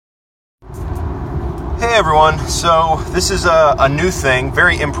everyone. So this is a new thing,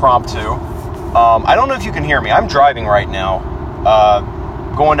 very impromptu. I don't know if you can hear me. I'm driving right now,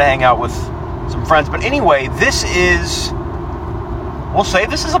 going to hang out with some friends. But anyway, we'll say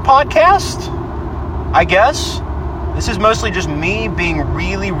this is a podcast, I guess. This is mostly just me being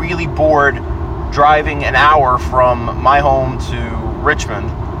really, really bored driving an hour from my home to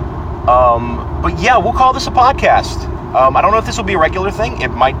Richmond. But yeah, we'll call this a podcast. I don't know if this will be a regular thing. It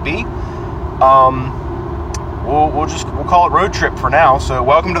might be. We'll call it Road Trip for now. So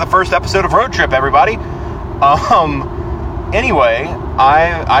welcome to the first episode of Road Trip, everybody. Anyway,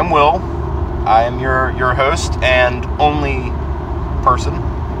 I'm Will. I am your host and only person.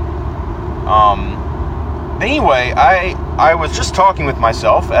 Anyway, I was just talking with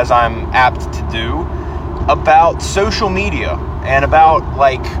myself, as I'm apt to do, about social media and about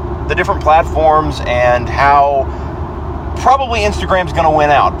like the different platforms and how probably Instagram's going to win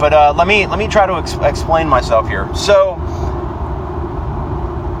out, but let me try to explain myself here. So,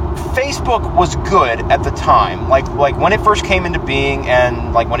 Facebook was good at the time, like when it first came into being,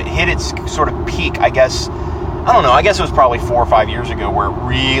 and like when it hit its sort of peak. I guess it was probably 4 or 5 years ago where it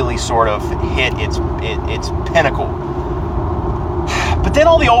really sort of hit its pinnacle. But then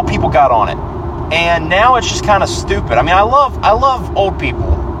all the old people got on it, and now it's just kind of stupid. I mean, I love old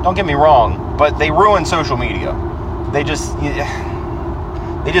people. Don't get me wrong, but they ruin social media. They just do.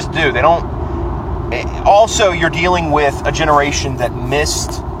 They don't. Also, you're dealing with a generation that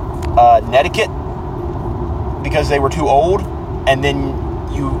missed netiquette because they were too old, and then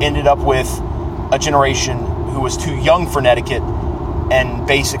you ended up with a generation who was too young for netiquette, and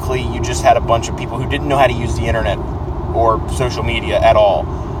basically you just had a bunch of people who didn't know how to use the internet or social media at all.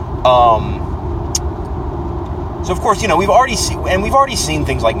 So of course, we've already seen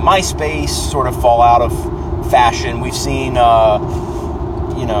things like MySpace sort of fall out of fashion. We've seen, what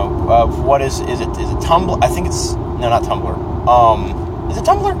is it? Is it Tumblr? I think it's, no, not Tumblr. Is it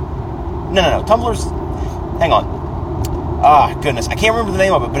Tumblr? No. Tumblr's, hang on. Ah, goodness. I can't remember the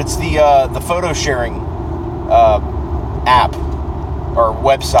name of it, but it's the photo sharing, app or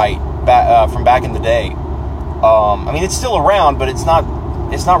website from back in the day. I mean, it's still around, but it's not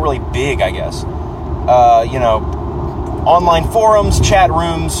really big, I guess. Online forums, chat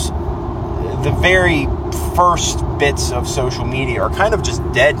rooms, the very first bits of social media are kind of just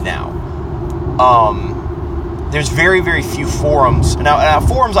dead now. There's very, very few forums. Now,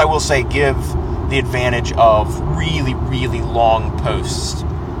 forums, I will say, give the advantage of really, really long posts.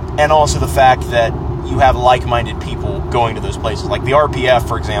 And also the fact that you have like-minded people going to those places. Like the RPF,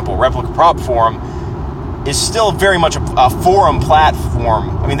 for example, Replica Prop Forum, is still very much a forum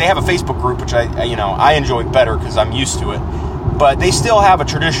platform. I mean, they have a Facebook group, which I enjoy better because I'm used to it. But they still have a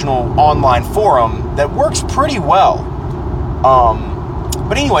traditional online forum that works pretty well.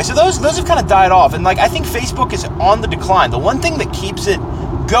 But anyway, so those have kind of died off. And I think Facebook is on the decline. The one thing that keeps it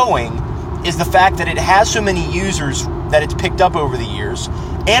going is the fact that it has so many users that it's picked up over the years.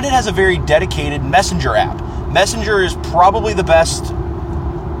 And it has a very dedicated Messenger app. Messenger is probably the best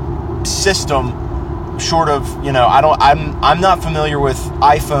system, short of, I'm not familiar with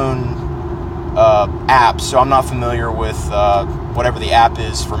iPhone apps, so I'm not familiar with whatever the app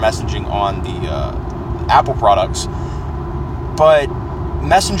is for messaging on the Apple products. But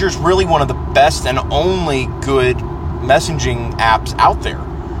Messenger's really one of the best and only good messaging apps out there.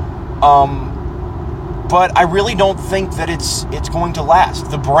 But I really don't think that it's going to last.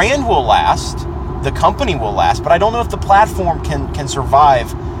 The brand will last, the company will last, but I don't know if the platform can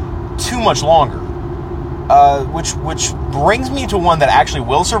survive too much longer. Which brings me to one that actually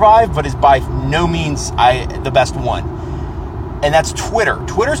will survive, but is by no means the best one. And that's Twitter.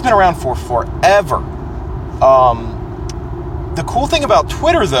 Twitter's been around for forever. The cool thing about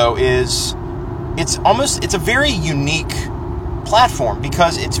Twitter, though, is it's a very unique platform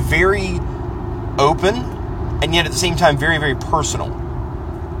because it's very open and yet at the same time very, very personal.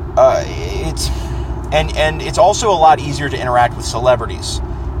 It's also a lot easier to interact with celebrities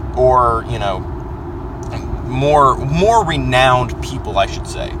or, more renowned people, I should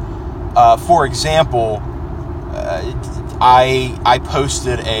say. For example, I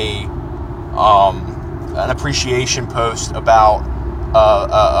posted an appreciation post about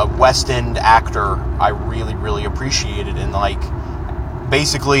a West End actor I really, really appreciated, and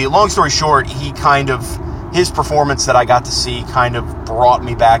basically, long story short, his performance that I got to see kind of brought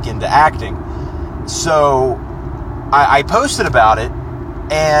me back into acting. So I posted about it,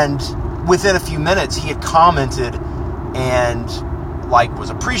 and within a few minutes, he had commented and was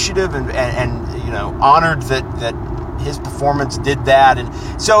appreciative and honored that his performance did that. And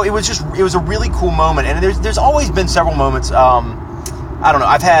so it was a really cool moment. And there's always been several moments. I don't know.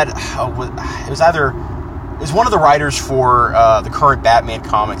 I've had, it was either is one of the writers for the current Batman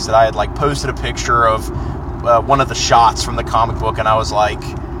comics that I had like posted a picture of one of the shots from the comic book, and I was like,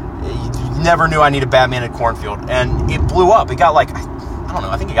 never knew I needed Batman in Cornfield, and it blew up. It got like, I don't know,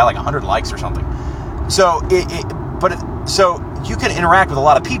 I think it got like 100 likes or something. So so you can interact with a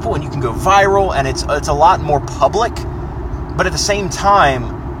lot of people, and you can go viral, and it's a lot more public, but at the same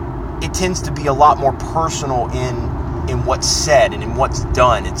time, it tends to be a lot more personal in what's said and in what's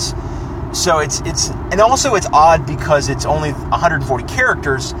done. It's and also it's odd because it's only 140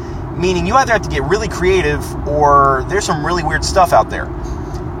 characters, meaning you either have to get really creative or there's some really weird stuff out there.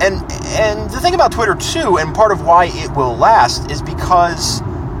 And the thing about Twitter too, and part of why it will last, is because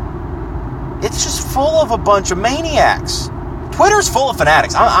it's just full of a bunch of maniacs. Twitter's full of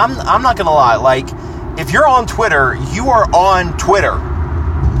fanatics. I'm not gonna lie. Like, if you're on Twitter, you are on Twitter.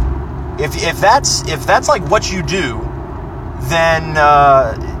 If that's like what you do, then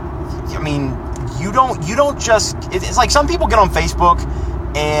I mean, you don't just. It's like some people get on Facebook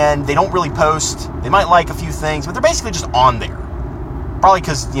and they don't really post. They might like a few things, but they're basically just on there. Probably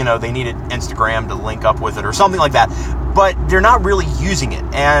because, they needed Instagram to link up with it or something like that. But they're not really using it,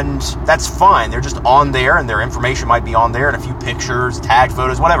 and that's fine. They're just on there, and their information might be on there, and a few pictures, tagged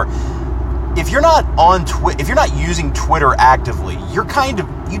photos, whatever. If you're not on if you're not using Twitter actively, you kind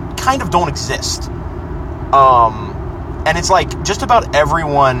of don't exist. And it's like just about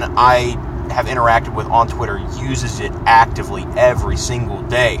everyone I have interacted with on Twitter uses it actively every single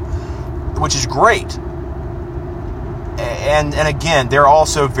day, which is great. And again, they're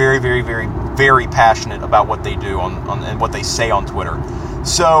also very, very, very, very passionate about what they do on and what they say on Twitter.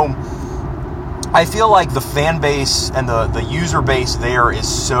 So I feel like the fan base and the user base there is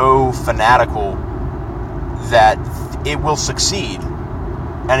so fanatical that it will succeed,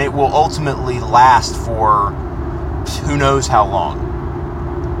 and it will ultimately last for who knows how long.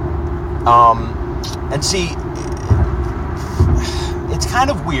 And see, it's kind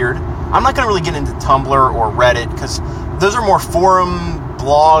of weird. I'm not going to really get into Tumblr or Reddit because those are more forum,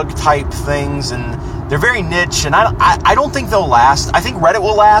 blog type things, and they're very niche, and I don't think they'll last. I think Reddit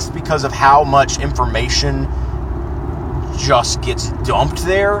will last because of how much information just gets dumped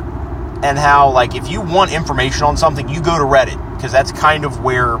there, and how, like, if you want information on something, you go to Reddit, because that's kind of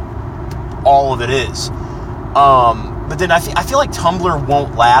where all of it is. But then I feel like Tumblr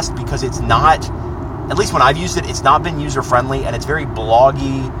won't last because it's not, at least when I've used it, it's not been user-friendly, and it's very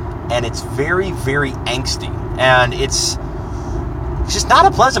bloggy, and it's very, very angsty, and it's just not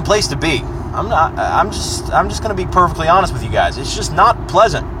a pleasant place to be. I'm just going to be perfectly honest with you guys. It's just not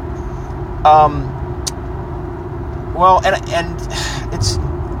pleasant. Well, and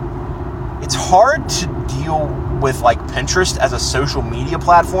it's hard to deal with, like, Pinterest as a social media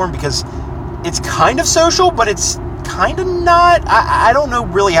platform because it's kind of social, but it's kind of not. I don't know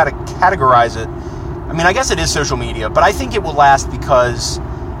really how to categorize it. I mean, I guess it is social media, but I think it will last because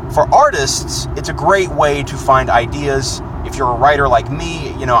for artists, it's a great way to find ideas. If you're a writer like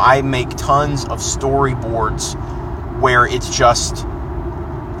me, I make tons of storyboards where it's just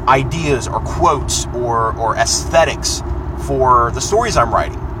ideas or quotes or aesthetics for the stories I'm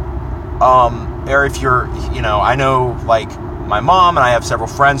writing. Or if you're, I know, like, my mom and I have several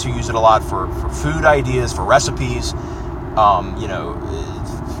friends who use it a lot for food ideas, for recipes,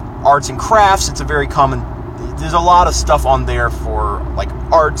 arts and crafts. It's a very common, there's a lot of stuff on there for, like,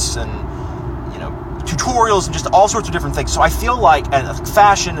 arts and, tutorials and just all sorts of different things. So I feel like, and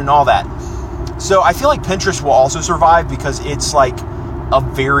fashion and all that. So I feel like Pinterest will also survive because it's like a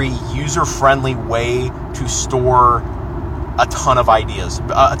very user-friendly way to store a ton of ideas,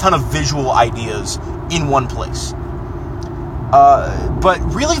 a ton of visual ideas in one place. But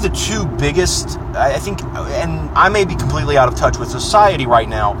really the two biggest, I think, and I may be completely out of touch with society right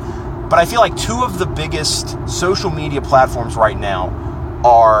now, but I feel like two of the biggest social media platforms right now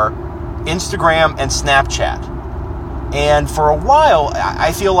are Instagram and Snapchat. And for a while,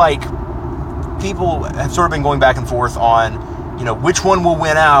 I feel like people have sort of been going back and forth on, which one will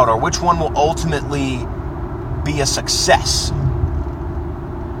win out or which one will ultimately be a success.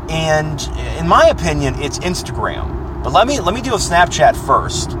 And in my opinion, it's Instagram. But let me deal with Snapchat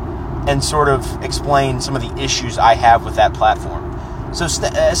first and sort of explain some of the issues I have with that platform. So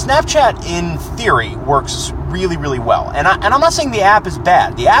Snapchat, in theory, works really, really well. And I'm not saying the app is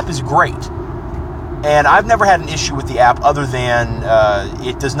bad. The app is great. And I've never had an issue with the app other than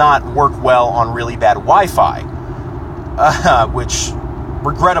it does not work well on really bad Wi-Fi, which,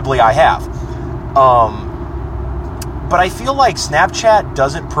 regrettably, I have. But I feel like Snapchat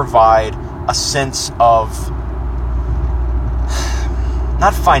doesn't provide a sense of,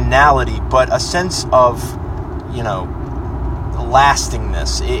 not finality, but a sense of,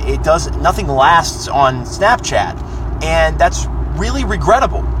 lastingness. It does, nothing lasts on Snapchat, and that's really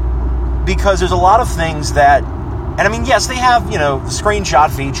regrettable, because there's a lot of things that, and I mean, yes, they have, the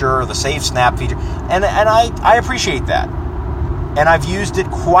screenshot feature or the save snap feature, and I appreciate that, and I've used it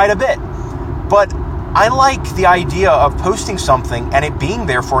quite a bit, but I like the idea of posting something and it being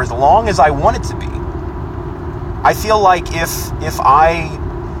there for as long as I want it to be. I feel like if I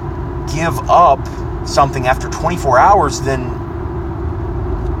give up something after 24 hours, then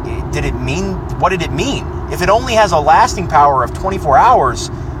what did it mean? If it only has a lasting power of 24 hours,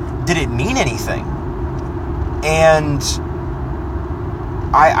 did it mean anything? And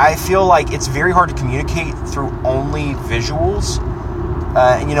I feel like it's very hard to communicate through only visuals.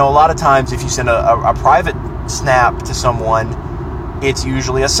 And a lot of times if you send a private snap to someone, it's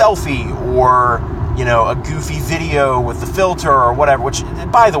usually a selfie or a goofy video with the filter or whatever, which,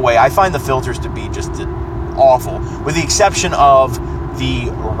 by the way, I find the filters to be just awful, with the exception of the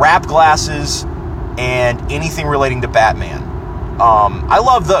wrap glasses and anything relating to Batman. I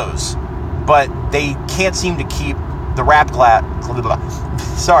love those, but they can't seem to keep the wrap glasses.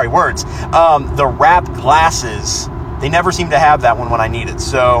 They never seem to have that one when I need it.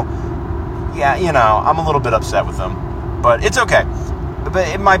 So, yeah, I'm a little bit upset with them, but it's okay. But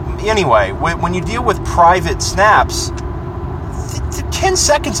anyway, when you deal with private snaps, 10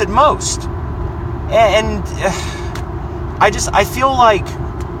 seconds at most. And I feel like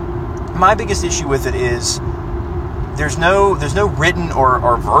my biggest issue with it is there's no written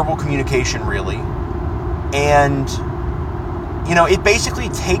or verbal communication really. And, it basically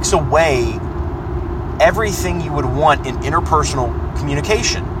takes away everything you would want in interpersonal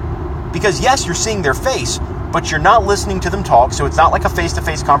communication. Because yes, you're seeing their face, but you're not listening to them talk, so it's not like a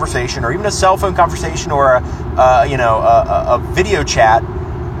face-to-face conversation or even a cell phone conversation or a video chat.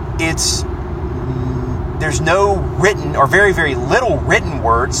 There's no written or very, very little written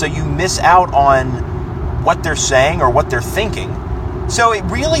word, so you miss out on what they're saying or what they're thinking. So it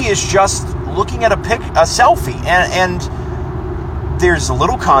really is just looking at a selfie, and there's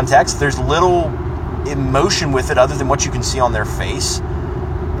little context, there's little emotion with it other than what you can see on their face.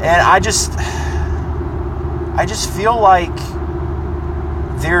 And I just feel like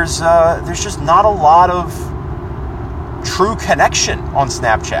there's just not a lot of true connection on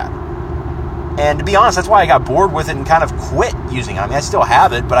Snapchat. And to be honest, that's why I got bored with it and kind of quit using it. I mean, I still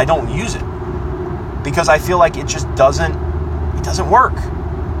have it, but I don't use it because I feel like it just doesn't work.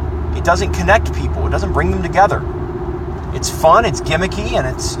 It doesn't connect people. It doesn't bring them together. It's fun, it's gimmicky, and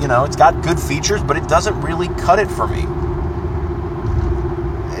it's got good features, but it doesn't really cut it for me.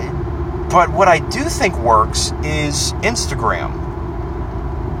 But what I do think works is Instagram.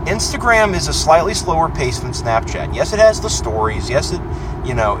 Instagram is a slightly slower pace than Snapchat. Yes, it has the stories. Yes,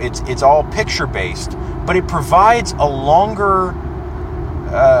 it's all picture based, but it provides a longer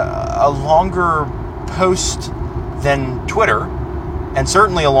post than Twitter, and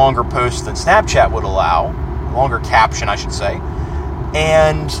certainly a longer post than Snapchat would allow. A longer caption, I should say.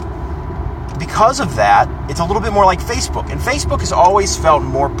 And because of that, it's a little bit more like Facebook. And Facebook has always felt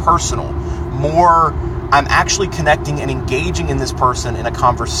more personal, more I'm actually connecting and engaging in this person in a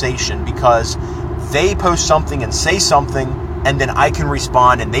conversation because they post something and say something, and then I can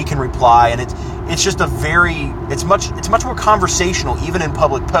respond and they can reply, and it's just it's much more conversational even in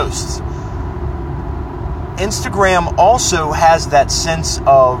public posts. Instagram also has that sense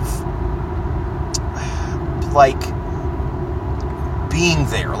of like being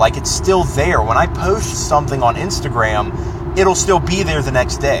there, like it's still there. When I post something on Instagram, it'll still be there the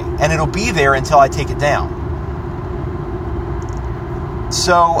next day, and it'll be there until I take it down.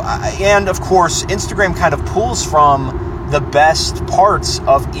 So, and of course, Instagram kind of pulls from the best parts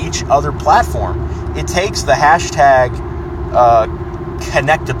of each other platform. It takes the hashtag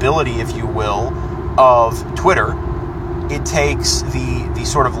connectability, if you will, of Twitter. It takes the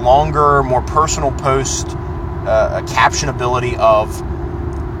sort of longer, more personal post captionability of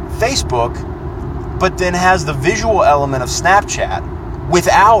Facebook, but then has the visual element of Snapchat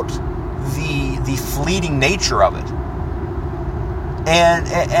without the fleeting nature of it.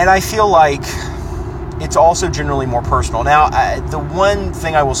 And I feel like it's also generally more personal. Now, the one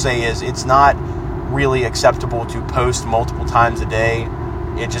thing I will say is it's not really acceptable to post multiple times a day.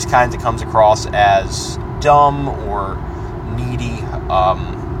 It just kind of comes across as dumb or needy.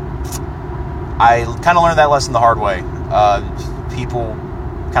 I kind of learned that lesson the hard way. People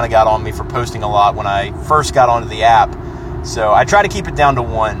kind of got on me for posting a lot when I first got onto the app. So I try to keep it down to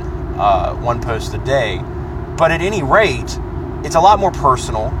one post a day. But at any rate, it's a lot more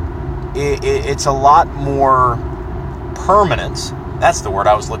personal. It's a lot more permanent. That's the word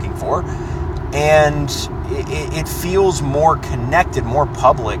I was looking for. and it feels more connected, more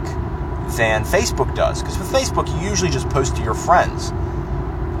public than Facebook does. Because with Facebook, you usually just post to your friends.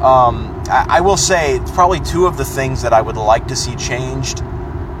 I will say, probably two of the things that I would like to see changed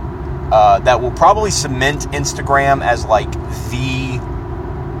that will probably cement Instagram as like the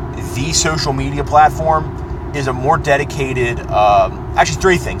social media platform is a more dedicated, actually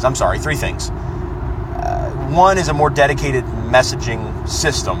three things. One is a more dedicated messaging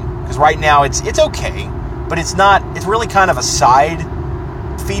system, because right now it's okay, but it's really kind of a side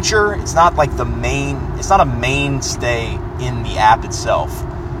feature. It's not like it's not a mainstay in the app itself.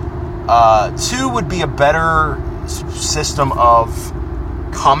 Two would be a better system of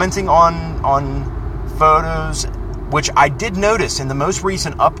commenting on photos, which I did notice in the most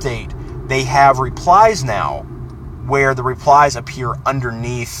recent update. They have replies now, where the replies appear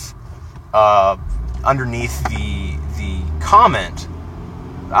underneath the comment,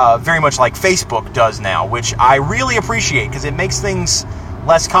 very much like Facebook does now, which I really appreciate because it makes things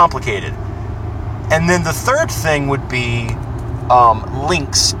less complicated. And then the third thing would be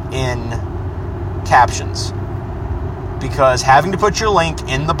links in captions, because having to put your link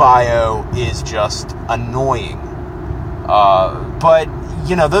in the bio is just annoying. But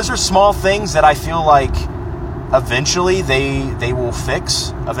those are small things that I feel like eventually they will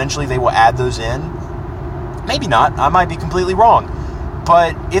fix. Eventually they will add those in. Maybe not. I might be completely wrong.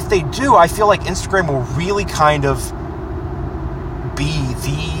 But if they do, I feel like Instagram will really kind of be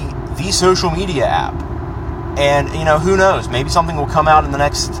the social media app. And, who knows? Maybe something will come out in the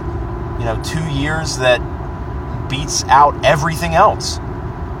next, 2 years that beats out everything else.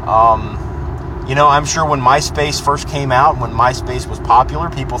 I'm sure when MySpace first came out, when MySpace was popular,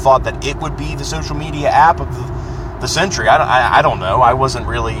 people thought that it would be the social media app of the century. I don't know. I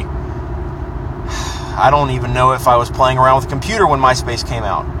don't even know if I was playing around with a computer when MySpace came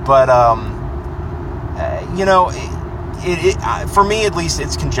out. But, for me at least,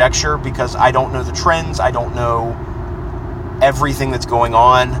 it's conjecture, because I don't know the trends. I don't know everything that's going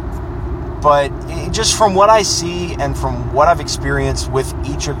on. But just from what I see and from what I've experienced with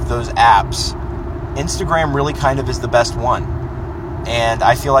each of those apps, Instagram really kind of is the best one. And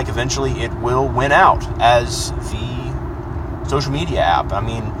I feel like eventually it will win out as the social media app. I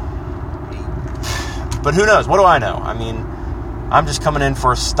mean, but who knows? What do I know? I mean, I'm just coming in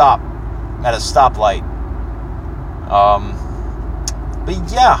for a stop at a stoplight. But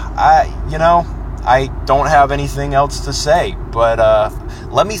yeah, I don't have anything else to say, but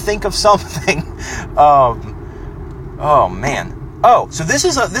let me think of something. Oh man. Oh, so this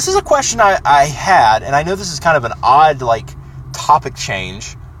is a question I had, and I know this is kind of an odd topic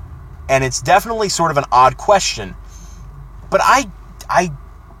change, and it's definitely sort of an odd question, but I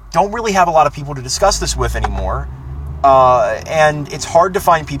don't really have a lot of people to discuss this with anymore, and it's hard to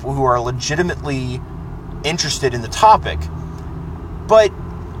find people who are legitimately interested in the topic. But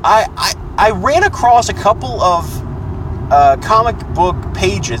I ran across a couple of comic book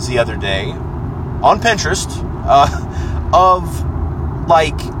pages the other day on Pinterest of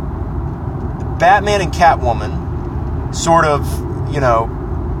Batman and Catwoman sort of, in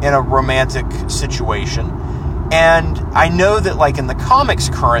a romantic situation. And I know that in the comics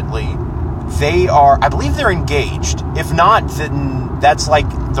currently, I believe they're engaged. If not, then that's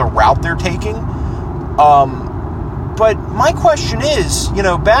the route they're taking. But my question is,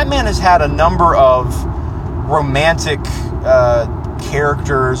 Batman has had a number of romantic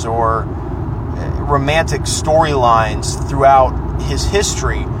characters or romantic storylines throughout his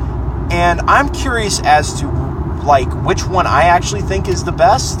history, and I'm curious as to which one I actually think is the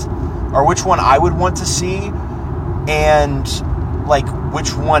best, or which one I would want to see, and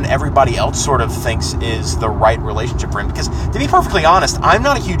which one everybody else sort of thinks is the right relationship for him. Because to be perfectly honest, I'm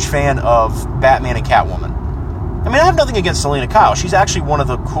not a huge fan of Batman and Catwoman. I mean, I have nothing against Selena Kyle. She's actually one of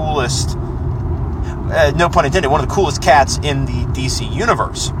the coolest, no pun intended, one of the coolest cats in the DC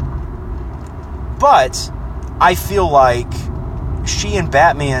universe. But I feel like she and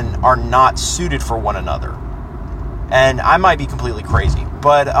Batman are not suited for one another. And I might be completely crazy.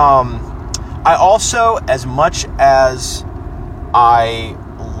 But I also, as much as I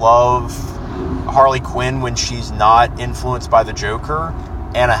love Harley Quinn when she's not influenced by the Joker,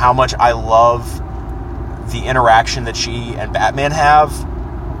 and how much I love the interaction that she and Batman have,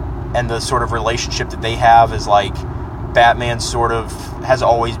 and the sort of relationship that they have, is Batman sort of has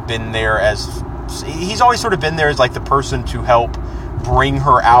always been there he's always sort of been there as the person to help bring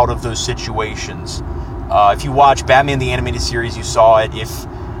her out of those situations. If you watch Batman the Animated Series, you saw it. If,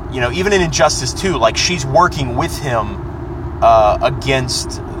 even in Injustice 2, she's working with him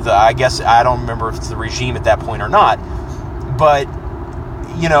against I guess, I don't remember if it's the regime at that point or not, but,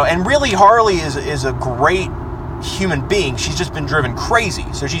 and really Harley is a great human being. She's just been driven crazy,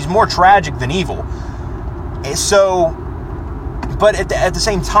 so she's more tragic than evil. So, but at the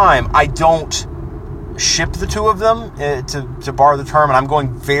same time, I don't ship the two of them, to borrow the term, and I'm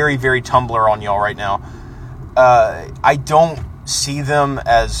going very, very Tumblr on y'all right now. I don't see them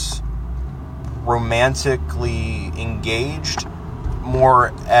as romantically engaged,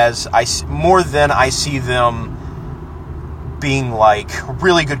 more than I see them being like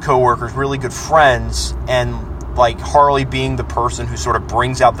really good coworkers, really good friends, and like Harley being the person who sort of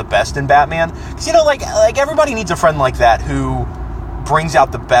brings out the best in Batman. Because like everybody needs a friend like that who brings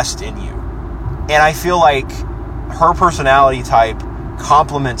out the best in you. And I feel like her personality type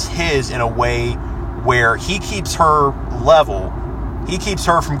complements his in a way where he keeps her level, he keeps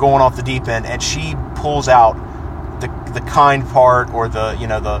her from going off the deep end, and she pulls out the kind part, or the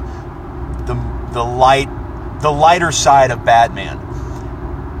lighter side of Batman.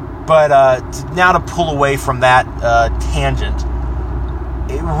 But now to pull away from that tangent,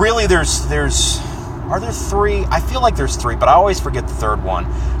 really there's are there three? I feel like there's three, but I always forget the third one.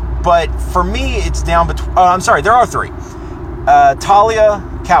 But for me, it's down between... I'm sorry, there are three. Talia,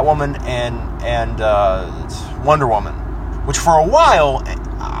 Catwoman, and Wonder Woman. Which for a while,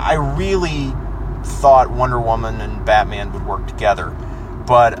 I really thought Wonder Woman and Batman would work together.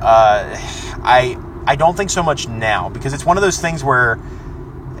 But I don't think so much now, because it's one of those things where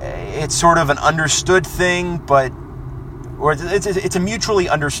it's sort of an understood thing, or it's a mutually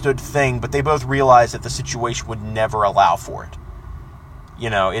understood thing, but they both realize that the situation would never allow for it.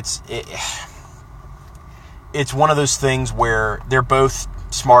 It's one of those things where they're both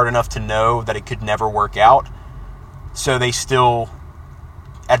smart enough to know that it could never work out, so they still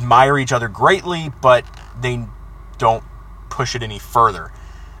admire each other greatly, but they don't push it any further.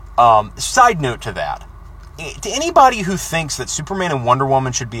 Side note to that, to anybody who thinks that Superman and Wonder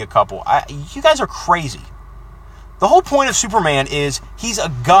Woman should be a couple, you guys are crazy. The whole point of Superman is he's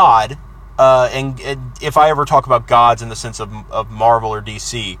a god, and if I ever talk about gods in the sense of Marvel or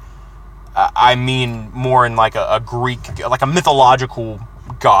DC, I mean more in like a Greek, like a mythological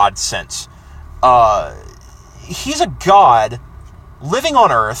god sense. He's a god living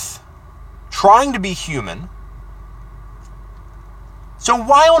on Earth, trying to be human. So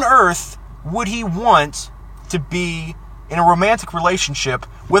why on earth would he want to be in a romantic relationship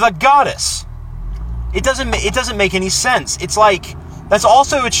with a goddess? It doesn't make any sense. It's like,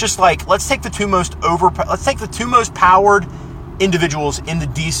 it's just like, let's take the two most powered individuals in the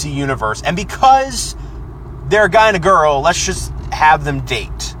DC universe, and because they're a guy and a girl, let's just have them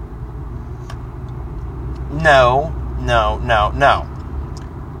date. No.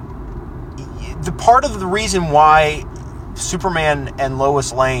 The part of the reason why Superman and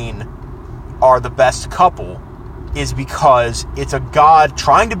Lois Lane are the best couple is because it's a god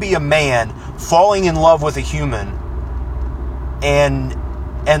trying to be a man, falling in love with a human, and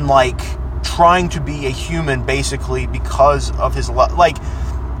like trying to be a human basically because of his love. Like,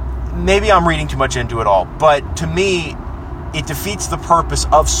 maybe I'm reading too much into it all, but to me, it defeats the purpose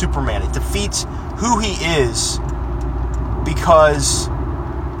of Superman. It defeats who he is, because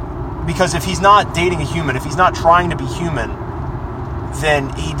if he's not dating a human, if he's not trying to be human,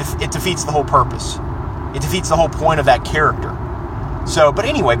 then it defeats the whole purpose. It defeats the whole point of that character. So, but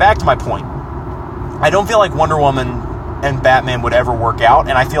anyway, back to my point. I don't feel like Wonder Woman and Batman would ever work out,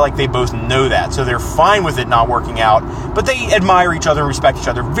 and I feel like they both know that, so they're fine with it not working out, but they admire each other and respect each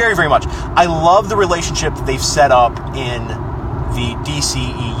other very, very much. I love the relationship that they've set up in the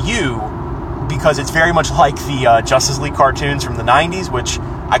DCEU, because it's very much like the Justice League cartoons from the 90s, which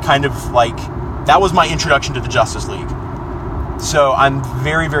I kind of like. That was my introduction to the Justice League. So I'm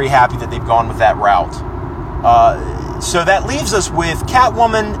very, very happy that they've gone with that route. So that leaves us with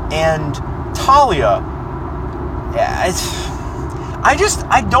Catwoman and Talia. I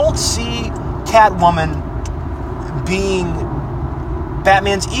don't see Catwoman being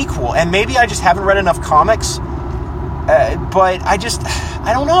Batman's equal, and maybe I just haven't read enough comics, but I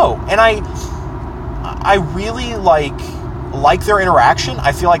don't know. And I really like their interaction.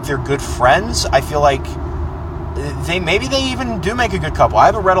 I feel like they're good friends. I feel like they even do make a good couple. I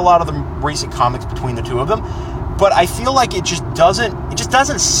haven't read a lot of the recent comics between the two of them, but I feel like it just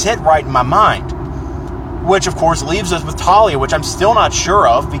doesn't sit right in my mind. Which, of course, leaves us with Talia, which I'm still not sure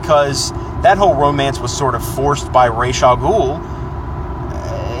of, because that whole romance was sort of forced by Ra's al Ghul.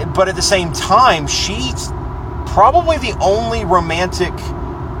 But at the same time, she's probably the only romantic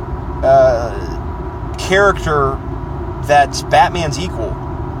character that's Batman's equal.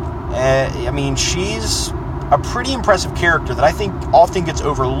 I mean, she's a pretty impressive character that I think often gets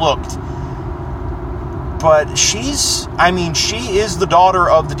overlooked. But she is the daughter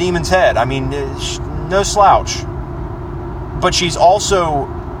of the Demon's Head. I mean, no slouch. But she's also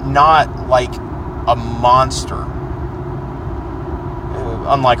not like a monster,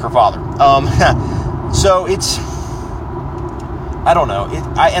 unlike her father. So it's, I don't know.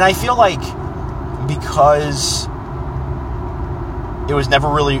 And I feel like because it was never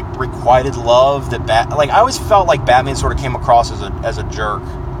really requited love, that I always felt like Batman sort of came across as a jerk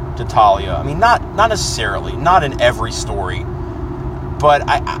to Talia. I mean, not necessarily, not in every story, but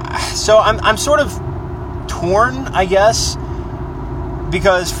so I'm sort of torn, I guess,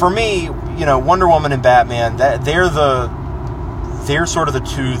 because for me, Wonder Woman and Batman, they're sort of the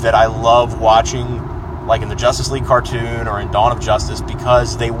two that I love watching, like in the Justice League cartoon or in Dawn of Justice,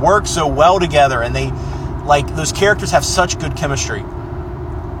 because they work so well together and those characters have such good chemistry.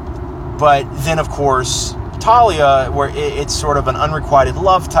 But then, of course, Talia, where it's sort of an unrequited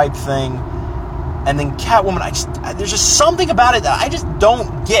love type thing, and then Catwoman, there's just something about it that I just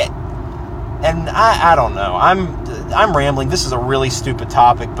don't get. And I don't know. I'm rambling. This is a really stupid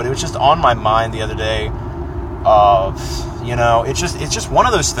topic, but it was just on my mind the other day. It's just one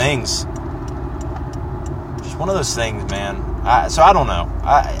of those things. Just one of those things, man. So I don't know.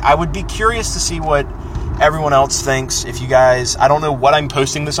 I would be curious to see what everyone else thinks. If you guys, I don't know what I'm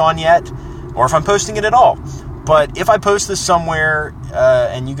posting this on yet, or if I'm posting it at all. But if I post this somewhere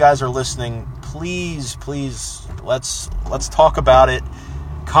and you guys are listening, please, let's talk about it.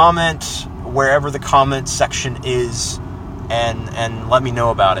 Comment wherever the comment section is, and let me know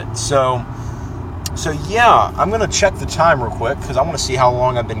about it. So yeah, I'm going to check the time real quick because I want to see how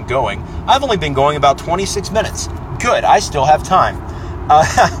long I've been going. I've only been going about 26 minutes. Good, I still have time.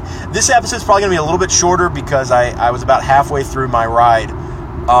 This episode's probably going to be a little bit shorter because I was about halfway through my ride.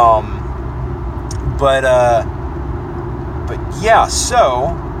 But yeah,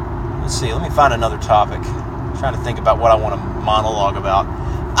 so let's see. Let me find another topic. I'm trying to think about what I want to monologue about.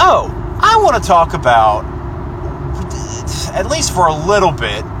 Oh, I want to talk about, at least for a little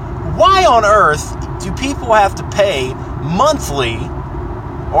bit, why on earth do people have to pay monthly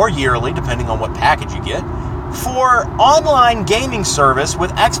or yearly, depending on what package you get, for online gaming service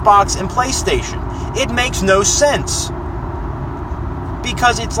with Xbox and PlayStation? It makes no sense.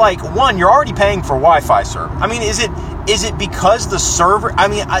 Because it's like, one, you're already paying for Wi-Fi server. I mean, is it because the server... I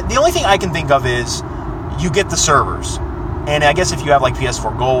mean, the only thing I can think of is you get the servers. And I guess if you have like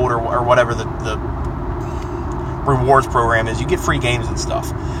PS4 Gold or whatever the rewards program is, you get free games and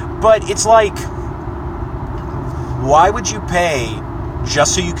stuff. But it's like, why would you pay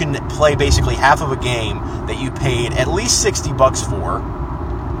just so you can play basically half of a game that you paid at least $60 for?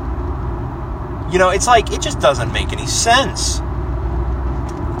 It's like, it just doesn't make any sense.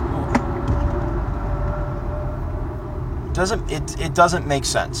 It doesn't make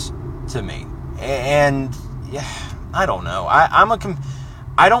sense to me. And yeah, I don't know.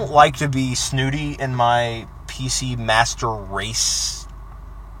 I don't like to be snooty in my PC master race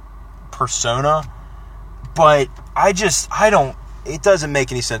persona, but it doesn't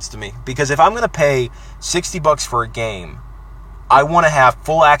make any sense to me, because if I'm going to pay $60 for a game, I want to have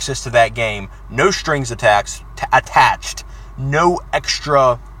full access to that game, no strings attached, no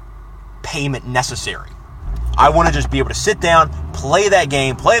extra payment necessary. I want to just be able to sit down, play that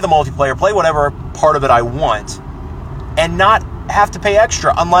game, play the multiplayer, play whatever part of it I want, and not have to pay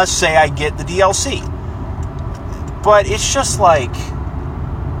extra unless, say, I get the DLC. But it's just like,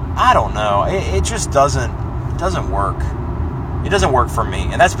 I don't know. It just doesn't work. It doesn't work for me.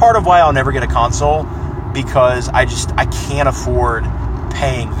 And that's part of why I'll never get a console, because I can't afford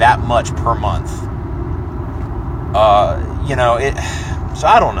paying that much per month. So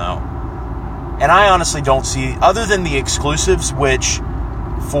I don't know. And I honestly don't see, other than the exclusives, which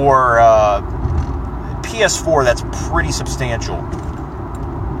for PS4, that's pretty substantial.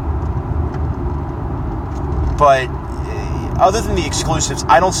 But other than the exclusives,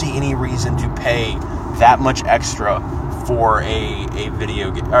 I don't see any reason to pay that much extra for a video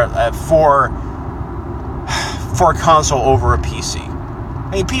game, for a console over a PC.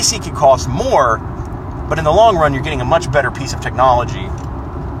 I mean, PC could cost more, but in the long run, you're getting a much better piece of technology,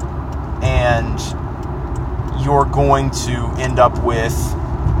 and you're going to end up with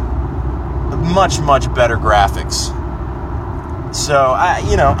much, much better graphics. So, I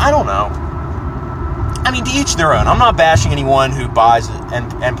don't know. I mean, to each their own. I'm not bashing anyone who buys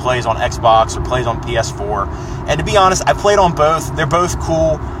and plays on Xbox or plays on PS4. And to be honest, I've played on both. They're both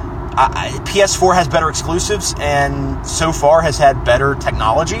cool. PS4 has better exclusives and so far has had better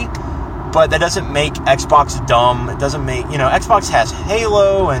technology. But that doesn't make Xbox dumb. It doesn't make, Xbox has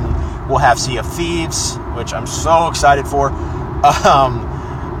Halo and we'll have Sea of Thieves, which I'm so excited for.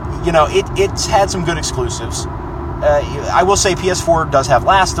 it's had some good exclusives. I will say PS4 does have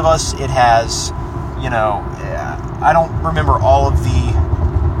Last of Us. It has, I don't remember all of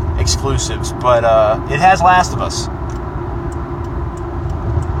the exclusives, but it has Last of Us.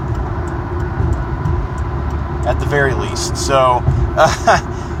 At the very least. So,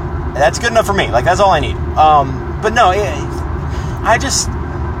 that's good enough for me. Like, that's all I need. But no, I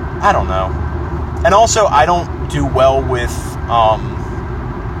don't know. And also, I don't do well with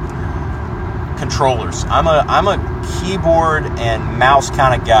controllers. I'm a keyboard and mouse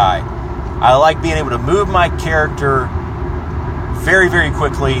kind of guy. I like being able to move my character very, very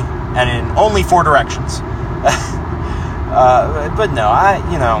quickly and in only 4 directions. But no,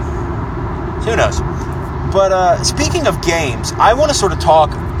 who knows? But speaking of games, I want to sort of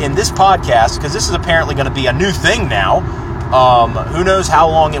talk in this podcast, because this is apparently going to be a new thing now. Who knows how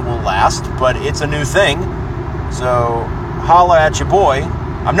long it will last, but it's a new thing. So, holla at your boy.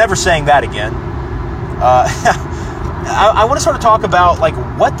 I'm never saying that again. I want to sort of talk about, like,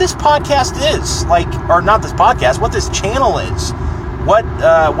 what this podcast is. Like, or not this podcast, what this channel is. What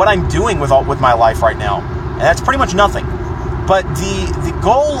I'm doing with my life right now. And that's pretty much nothing. But the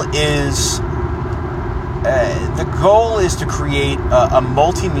goal is... the goal is to create a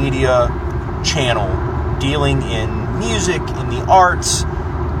multimedia channel dealing in music, in the arts,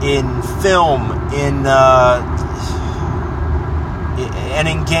 in film, and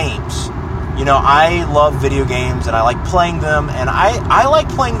in games. I love video games, and I like playing them, and I like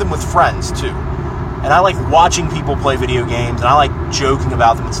playing them with friends, too. And I like watching people play video games, and I like joking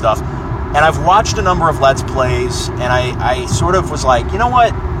about them and stuff. And I've watched a number of Let's Plays, and I sort of was like, you know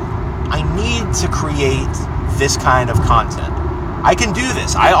what? I need to create this kind of content. I can do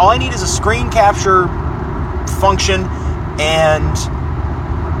this. All I need is a screen capture function and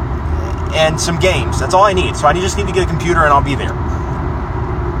some games. That's all I need. So I just need to get a computer and I'll be there.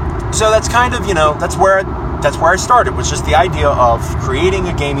 So that's kind of, that's where I started, was just the idea of creating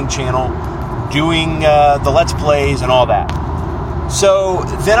a gaming channel, doing the Let's Plays and all that. So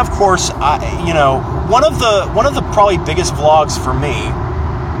then, of course, one of the probably biggest vlogs for me.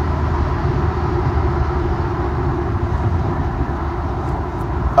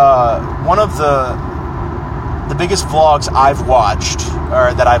 One of the biggest vlogs I've watched,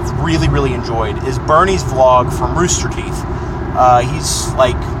 or that I've really, really enjoyed, is Bernie's vlog from Rooster Teeth. He's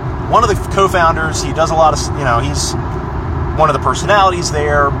like one of the co-founders. He does a lot of, he's one of the personalities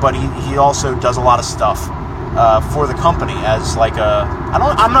there, but he also does a lot of stuff for the company as like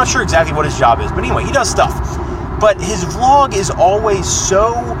I'm not sure exactly what his job is, but anyway, he does stuff. But his vlog is always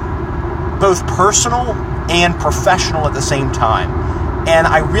so both personal and professional at the same time. And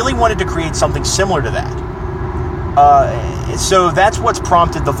I really wanted to create something similar to that. So that's what's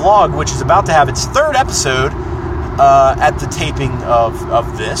prompted the vlog, which is about to have its 3rd episode at the taping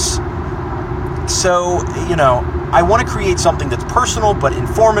of this. So, I want to create something that's personal but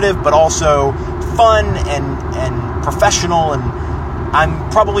informative, but also fun and professional. And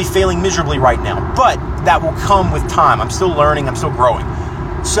I'm probably failing miserably right now, but that will come with time. I'm still learning. I'm still growing.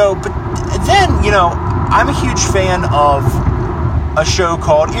 So, but then, I'm a huge fan of a show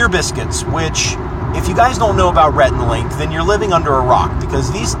called Ear Biscuits, which, if you guys don't know about Rhett and Link, then you're living under a rock,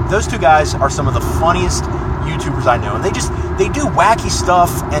 because those 2 guys are some of the funniest YouTubers I know, and they do wacky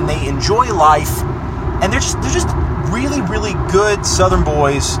stuff, and they enjoy life, and they're just really, really good Southern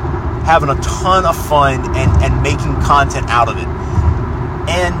boys having a ton of fun and making content out of it.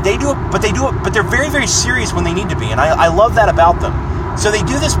 And they do it, but they're very, very serious when they need to be, and I love that about them. So they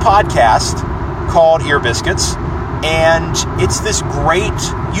do this podcast called Ear Biscuits. And it's this great,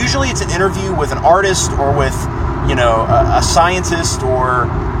 usually it's an interview with an artist or with, a scientist or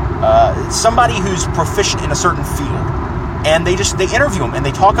somebody who's proficient in a certain field. And they interview them and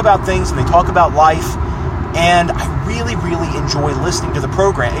they talk about things and they talk about life. And I really, really enjoy listening to the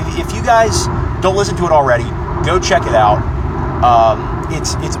program. If you guys don't listen to it already, go check it out.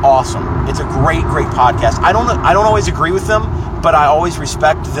 It's awesome. It's a great, great podcast. I don't always agree with them, but I always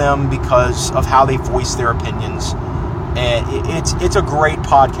respect them because of how they voice their opinions. And it's a great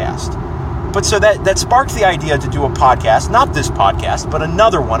podcast. But so that sparked the idea to do a podcast, not this podcast, but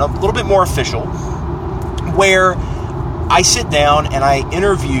another one, a little bit more official, where I sit down and I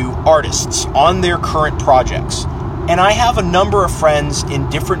interview artists on their current projects. And I have a number of friends in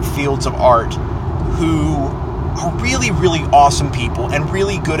different fields of art who are really, really awesome people and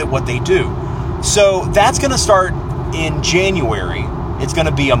really good at what they do. So that's going to start in January. It's going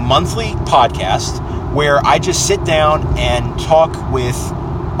to be a monthly podcast where I just sit down and talk with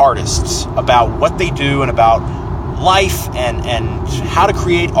artists about what they do and about life and how to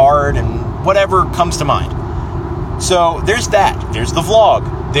create art and whatever comes to mind. So there's that. There's the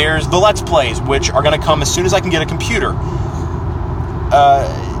vlog. There's the Let's Plays, which are going to come as soon as I can get a computer.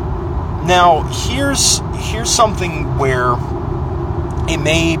 Now, here's something where it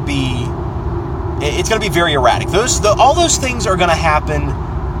may be... It's going to be very erratic. All those things are going to happen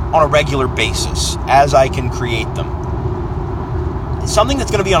on a regular basis as I can create them. Something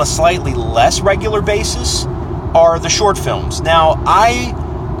that's going to be on a slightly less regular basis are the short films. Now, I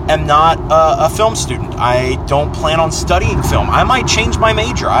am not a film student. I don't plan on studying film. I might change my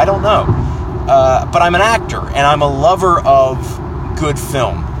major. I don't know. But I'm an actor, and I'm a lover of good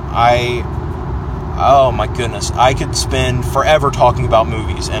film. Oh my goodness, I could spend forever talking about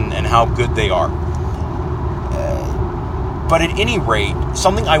movies and how good they are. But at any rate,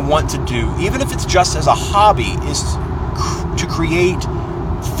 something I want to do, even if it's just as a hobby, is to create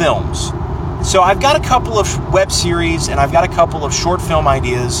films. So I've got a couple of web series and I've got a couple of short film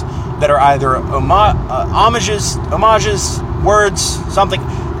ideas that are either homages, words, something.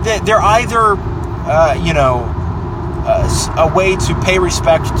 They're either, a way to pay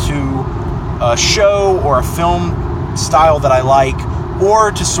respect to a show or a film style that I like,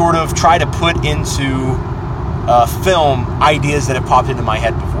 or to sort of try to put into film ideas that have popped into my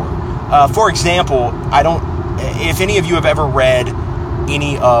head before. For example, if any of you have ever read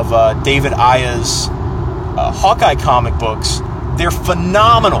any of David Aya's Hawkeye comic books, they're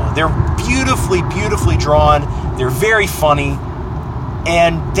phenomenal. They're beautifully, beautifully drawn. They're very funny.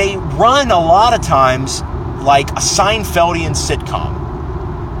 And they run a lot of times like a Seinfeldian sitcom.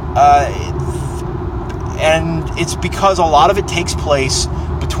 And it's because a lot of it takes place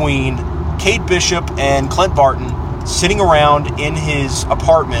between Kate Bishop and Clint Barton sitting around in his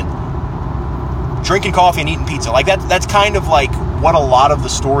apartment drinking coffee and eating pizza. Like that's kind of like what a lot of the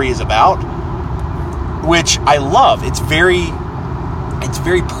story is about, which I love. It's very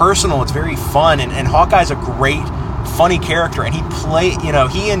personal, it's very fun, and Hawkeye's a great, funny character, and he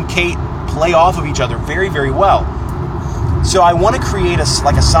and Kate play off of each other very, very well. So I want to create a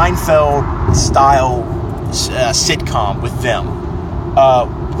Seinfeld style sitcom with them.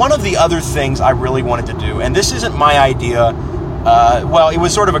 One of the other things I really wanted to do, and this isn't my idea, it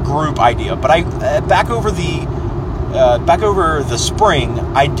was sort of a group idea, but I back over the spring,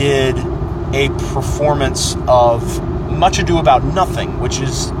 I did a performance of Much Ado About Nothing, which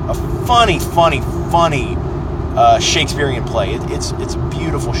is a funny Shakespearean play. It's a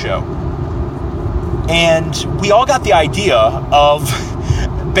beautiful show. And we all got the idea of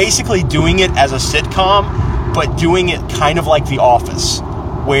basically doing it as a sitcom, but doing it kind of like The Office,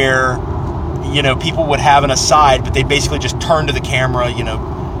 where, people would have an aside, but they'd basically just turn to the camera,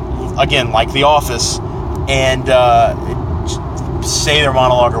 again, like The Office, and say their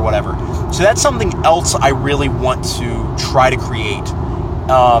monologue or whatever. So that's something else I really want to try to create.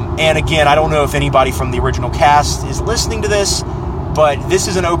 And again, I don't know if anybody from the original cast is listening to this, but this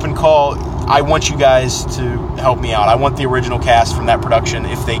is an open call. I want you guys to help me out. I want the original cast from that production,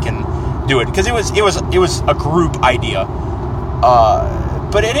 if they can do it, because it was a group idea.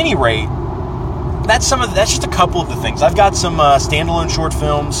 But at any rate, that's just a couple of the things. I've got some standalone short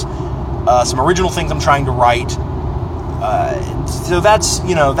films, some original things I'm trying to write. So that's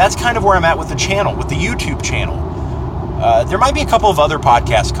kind of where I'm at with the channel, with the YouTube channel. There might be a couple of other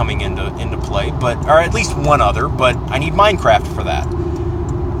podcasts coming into play, or at least one other, but I need Minecraft for that.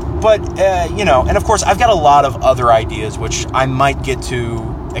 But, and of course, I've got a lot of other ideas, which I might get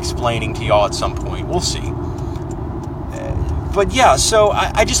to explaining to y'all at some point. We'll see. But yeah, so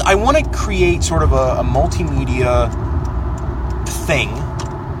I want to create sort of a multimedia thing.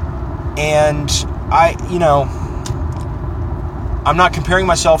 And I'm not comparing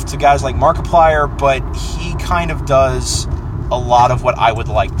myself to guys like Markiplier, but he kind of does a lot of what I would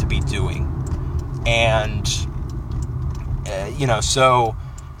like to be doing. And, so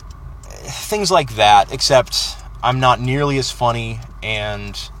things like that, except I'm not nearly as funny,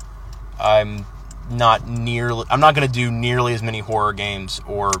 and I'm not going to do nearly as many horror games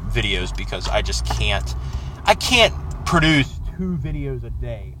or videos, because I just can't produce 2 videos a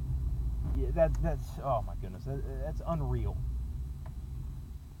day. Yeah, that's oh my goodness, that's unreal.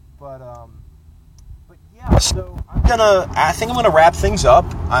 But yeah, so I think I'm gonna wrap things up.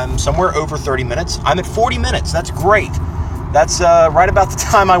 I'm somewhere over 30 minutes. I'm at 40 minutes. That's great. That's right about the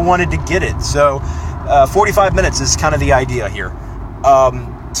time I wanted to get it. So 45 minutes is kind of the idea here.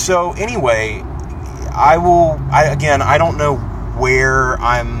 So anyway, I don't know where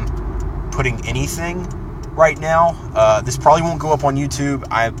I'm putting anything right now. This probably won't go up on YouTube.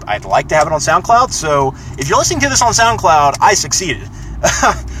 I'd like to have it on SoundCloud. So if you're listening to this on SoundCloud, I succeeded.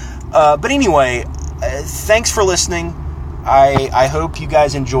 But anyway, thanks for listening. I hope you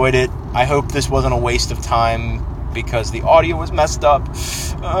guys enjoyed it. I hope this wasn't a waste of time because the audio was messed up.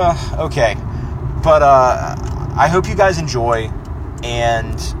 Okay. But I hope you guys enjoy,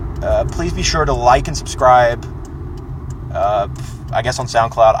 and please be sure to like and subscribe, I guess on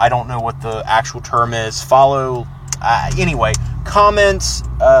SoundCloud. I don't know what the actual term is. Follow. Anyway, comment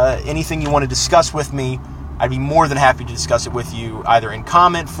anything you want to discuss with me. I'd be more than happy to discuss it with you, either in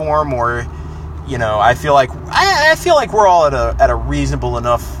comment form or, I feel like we're all at a reasonable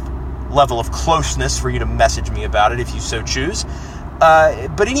enough level of closeness for you to message me about it if you so choose.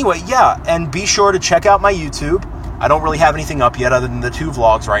 But anyway, yeah, and be sure to check out my YouTube. I don't really have anything up yet other than the 2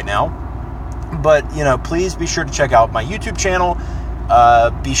 vlogs right now. But, please be sure to check out my YouTube channel.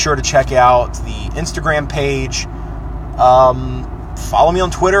 Be sure to check out the Instagram page. Follow me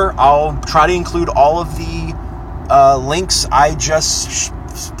on Twitter. I'll try to include all of the links I just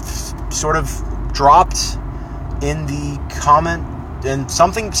sort of dropped in the comment and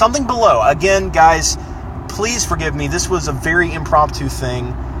something below. Again, guys, please forgive me. This was a very impromptu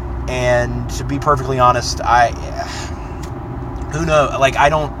thing, and to be perfectly honest, who knows? Like, I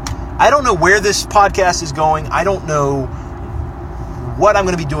don't know where this podcast is going. I don't know what I'm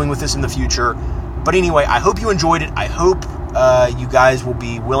going to be doing with this in the future. But anyway, I hope you enjoyed it. I hope you guys will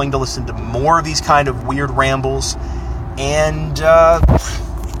be willing to listen to more of these kind of weird rambles. And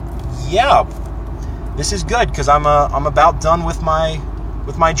yeah, this is good because I'm about done with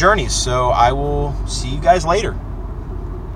my journeys. So I will see you guys later.